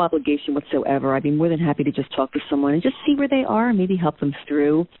 It's no obligation whatsoever. I'd be more than happy to just talk to someone and just see where they are and maybe help them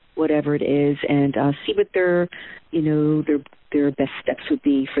through whatever it is and see what their best steps would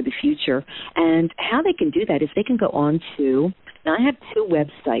be for the future. And how they can do that is they can go on to, now I have two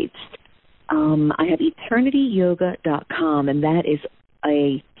websites. I have eternityyoga.com, and that is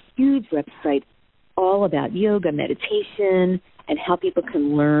a huge website all about yoga, meditation, and how people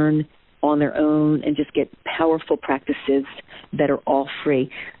can learn on their own and just get powerful practices that are all free.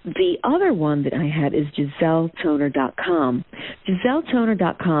 The other one that I have is GiselleToner.com.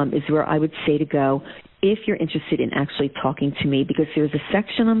 GiselleToner.com is where I would say to go if you're interested in actually talking to me, because there's a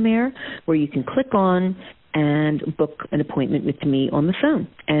section on there where you can click on and book an appointment with me on the phone.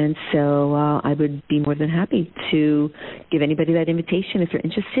 And so I would be more than happy to give anybody that invitation. If they're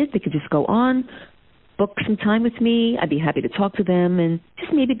interested, they could just go on, book some time with me. I'd be happy to talk to them and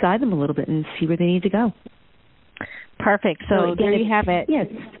just maybe guide them a little bit and see where they need to go. Perfect. So again, there you have it. Yes.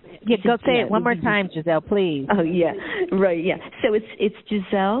 Yeah, go say it one more time, Giselle, please. Oh, yeah. Right, yeah. So it's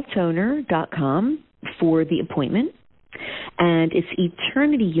GiselleToner.com for the appointment. And it's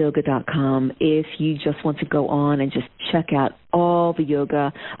eternityyoga.com if you just want to go on and just check out all the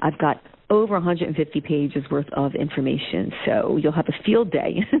yoga. I've got over 150 pages worth of information, so you'll have a field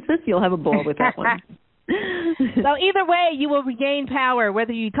day. You'll have a ball with that one. So either way, you will regain power,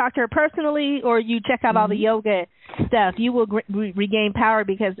 whether you talk to her personally or you check out all the yoga stuff. You will regain power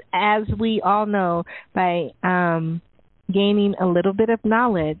because, as we all know, by gaining a little bit of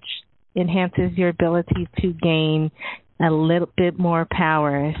knowledge enhances your ability to gain a little bit more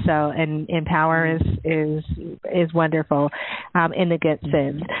power. So, and power is wonderful in the good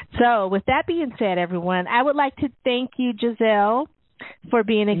sense. So, with that being said, everyone, I would like to thank you, Giselle, for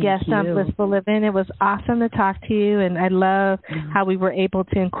being a guest on Blissful Living. It was awesome to talk to you, and I love how we were able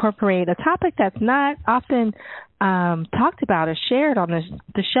to incorporate a topic that's not often talked about or shared on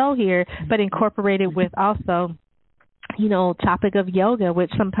the show here, but incorporated with also, topic of yoga,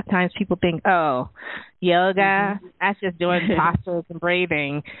 which sometimes people think, oh, yoga, that's just doing postures and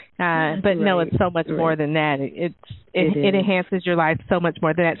breathing. But no, it's so much more than that. It enhances your life so much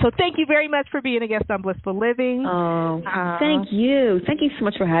more than that. So thank you very much for being a guest on Blissful Living. Oh, thank you. Thank you so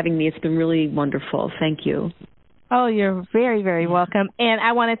much for having me. It's been really wonderful. Thank you. Oh, you're very, very welcome. And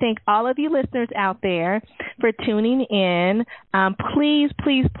I want to thank all of you listeners out there for tuning in. Please,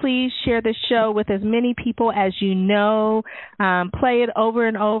 please, please share the show with as many people as you know. Play it over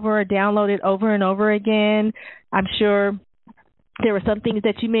and over or download it over and over again. I'm sure there were some things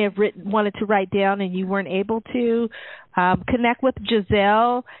that you may have wanted to write down and you weren't able to. Connect with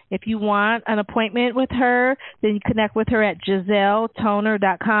Giselle. If you want an appointment with her, then you connect with her at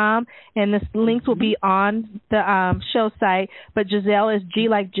GiselleToner.com, and the links will be on the show site. But Giselle is G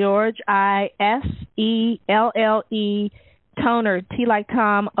like George, ISELLE, Toner, T like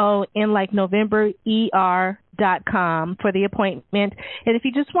Tom, O, N like November, ER.com for the appointment. And if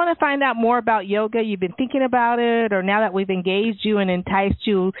you just want to find out more about yoga, you've been thinking about it, or now that we've engaged you and enticed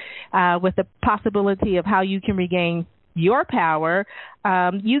you with the possibility of how you can regain your power,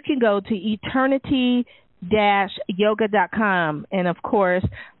 you can go to eternity-yoga.com. And, of course,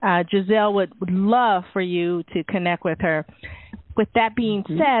 Giselle would love for you to connect with her. With that being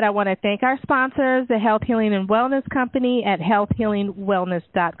said, I want to thank our sponsors, the Health Healing and Wellness Company at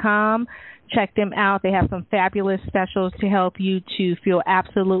healthhealingwellness.com. Check them out. They have some fabulous specials to help you to feel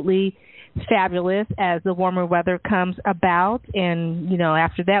absolutely fabulous as the warmer weather comes about. And,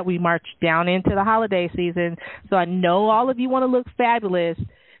 after that, we march down into the holiday season. So I know all of you want to look fabulous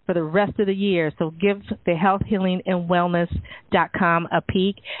for the rest of the year. So give the healthhealingandwellness.com a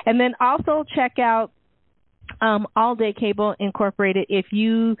peek. And then also check out All Day Cable Incorporated. If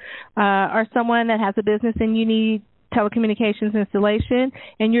you are someone that has a business and you need telecommunications installation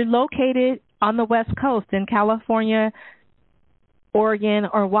and you're located on the West Coast in California, Oregon,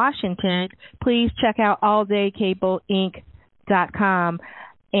 or Washington, please check out alldaycableinc.com.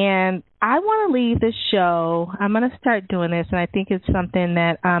 And I want to leave this show. I'm going to start doing this, and I think it's something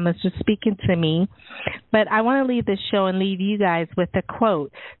that is just speaking to me. But I want to leave this show and leave you guys with a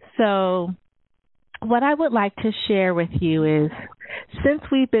quote. So what I would like to share with you is, since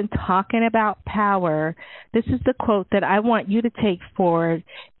we've been talking about power, this is the quote that I want you to take forward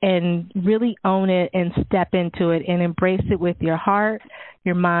and really own it and step into it and embrace it with your heart,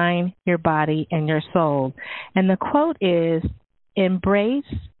 your mind, your body, and your soul. And the quote is, embrace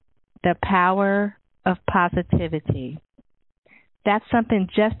the power of positivity. That's something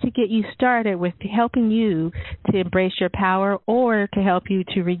just to get you started with helping you to embrace your power or to help you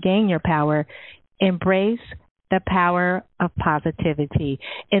to regain your power. Embrace the power of positivity.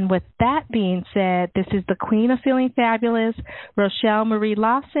 And with that being said, this is the Queen of Feeling Fabulous, Rochelle Marie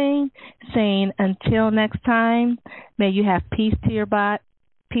Lawson, saying until next time, may you have peace to your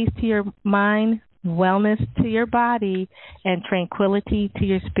peace to your mind, wellness to your body, and tranquility to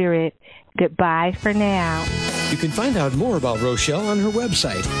your spirit. Goodbye for now. You can find out more about Rochelle on her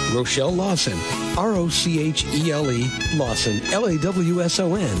website, Rochelle Lawson, Rochele Lawson,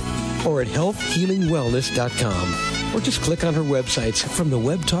 LAWSON, or at healthhealingwellness.com. Or just click on her websites from the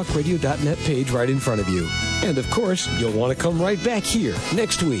webtalkradio.net page right in front of you. And of course, you'll want to come right back here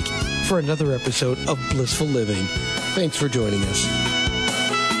next week for another episode of Blissful Living. Thanks for joining us.